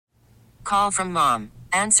Call from mom.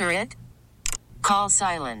 Answer it. Call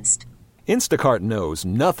silenced. Instacart knows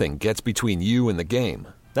nothing gets between you and the game.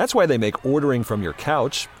 That's why they make ordering from your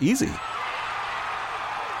couch easy.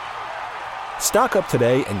 Stock up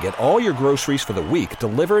today and get all your groceries for the week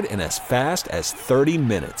delivered in as fast as 30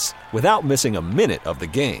 minutes without missing a minute of the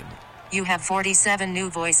game. You have 47 new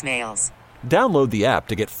voicemails. Download the app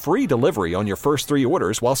to get free delivery on your first 3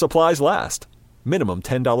 orders while supplies last. Minimum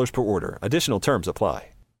 $10 per order. Additional terms apply.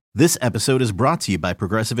 This episode is brought to you by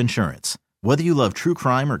Progressive Insurance. Whether you love true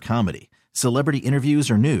crime or comedy, celebrity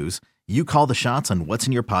interviews or news, you call the shots on what's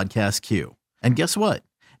in your podcast queue. And guess what?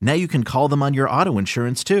 Now you can call them on your auto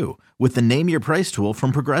insurance too with the Name Your Price tool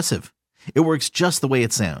from Progressive. It works just the way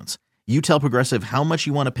it sounds. You tell Progressive how much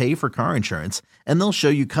you want to pay for car insurance, and they'll show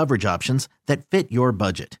you coverage options that fit your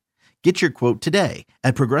budget. Get your quote today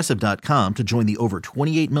at Progressive.com to join the over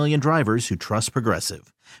 28 million drivers who trust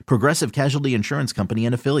Progressive. Progressive Casualty Insurance Company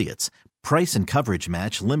and Affiliates. Price and coverage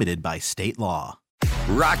match limited by state law.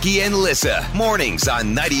 Rocky and Lissa, mornings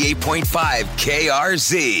on 98.5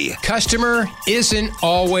 KRZ. Customer isn't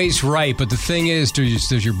always right, but the thing is,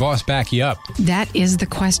 does your boss back you up? That is the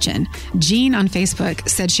question. Jean on Facebook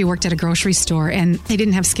said she worked at a grocery store and they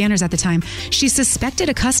didn't have scanners at the time. She suspected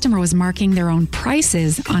a customer was marking their own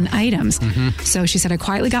prices on items. So she said, I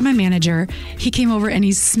quietly got my manager. He came over and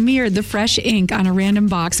he smeared the fresh ink on a random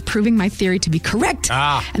box, proving my theory to be correct.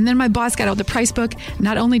 And then my boss got out the price book.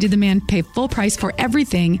 Not only did the man pay full price for everything,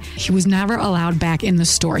 he was never allowed back in the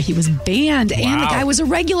store. He was banned, and the guy was a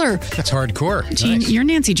regular. That's hardcore. Gene, nice. You're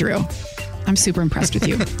Nancy Drew. I'm super impressed with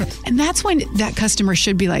you. And that's when that customer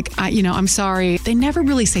should be like, I'm sorry. They never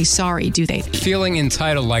really say sorry, do they? Feeling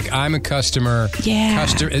entitled, like I'm a customer. Yeah.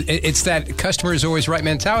 It's that customer is always right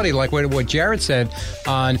mentality. Like what Jared said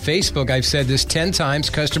on Facebook. I've said this 10 times.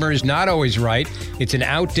 Customer is not always right. It's an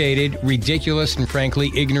outdated, ridiculous, and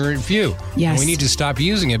frankly, ignorant view. Yes. And we need to stop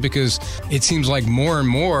using it because it seems like more and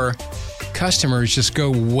more customers just go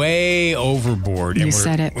way overboard. You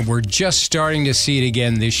said it. We're just starting to see it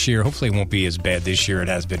again this year. Hopefully it won't be as bad this year as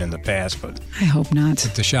it has been in the past, but I hope not.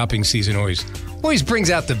 The shopping season always brings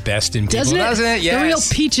out the best in people, doesn't it? Yes. The real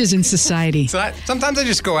peaches in society. So sometimes I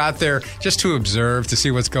just go out there just to observe, to see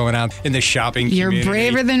what's going on in the shopping community. You're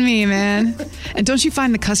braver than me, man. And don't you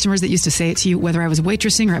find the customers that used to say it to you, whether I was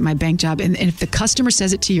waitressing or at my bank job, and if the customer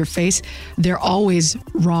says it to your face, they're always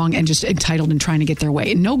wrong and just entitled and trying to get their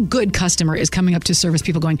way. And no good customer is coming up to service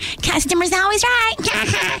people going, customer's always right.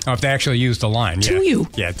 Oh, if they actually use the line. To you.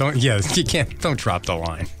 Don't drop the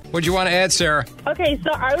line. What'd you want to add, Sarah? Okay,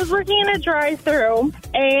 so I was working in a drive-thru,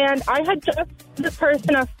 and I had just this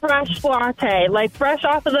person a fresh latte, like fresh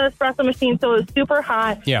off of the espresso machine, so it was super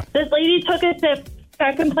hot. Yeah. This lady took a sip,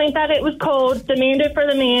 got complained that it was cold, demanded for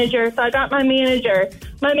the manager, so I got my manager.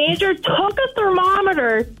 My manager took a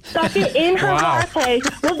thermometer, stuck it in her latte,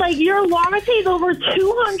 was like, your latte's over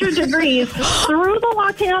 200 degrees, threw the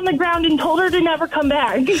latte on the ground and told her to never come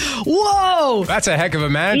back. Whoa! That's a heck of a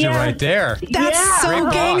manager right there. That's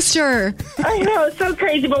so gangster. I know, it's so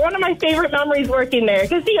crazy, but one of my favorite memories working there,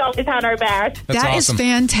 because he always had our back. That's awesome. Is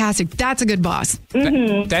fantastic. That's a good boss.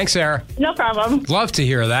 Thanks, Sarah. No problem. Love to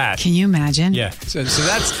hear that. Can you imagine? Yeah. So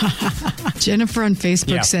that's... Jennifer on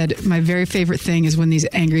Facebook said, my very favorite thing is when these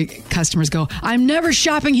angry customers go, I'm never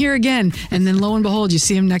shopping here again. And then lo and behold, you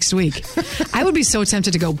see him next week. I would be so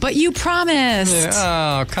tempted to go, but you promised.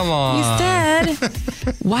 Oh, come on. You said.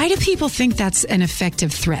 Why do people think that's an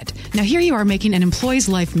effective threat? Now, here you are making an employee's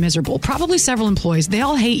life miserable. Probably several employees. They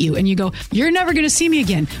all hate you. And you go, you're never going to see me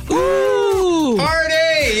again. Ooh.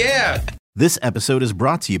 Party. Yeah. This episode is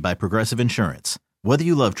brought to you by Progressive Insurance. Whether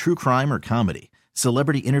you love true crime or comedy,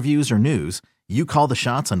 celebrity interviews or news, you call the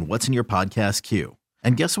shots on what's in your podcast queue.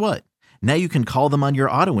 And guess what? Now you can call them on your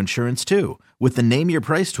auto insurance too with the Name Your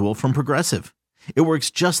Price tool from Progressive. It works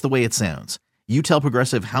just the way it sounds. You tell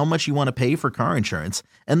Progressive how much you want to pay for car insurance,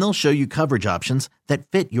 and they'll show you coverage options that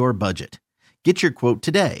fit your budget. Get your quote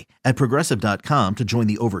today at Progressive.com to join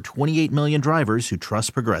the over 28 million drivers who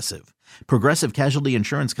trust Progressive. Progressive Casualty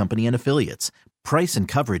Insurance Company and Affiliates. Price and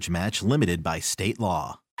coverage match limited by state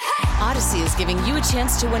law. Odyssey is giving you a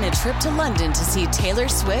chance to win a trip to London to see Taylor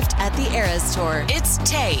Swift at the Eras Tour. It's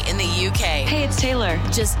Tay in the UK. Hey, it's Taylor.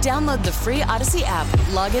 Just download the free Odyssey app,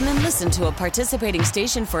 log in and listen to a participating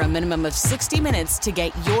station for a minimum of 60 minutes to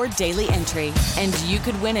get your daily entry. And you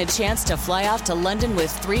could win a chance to fly off to London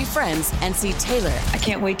with 3 friends and see Taylor. I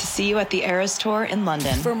can't wait to see you at the Eras Tour in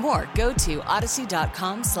London. For more, go to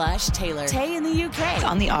odyssey.com/Taylor. Tay in the UK. It's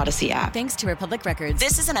on the Odyssey app. Thanks to Republic Records.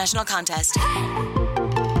 This is a national contest.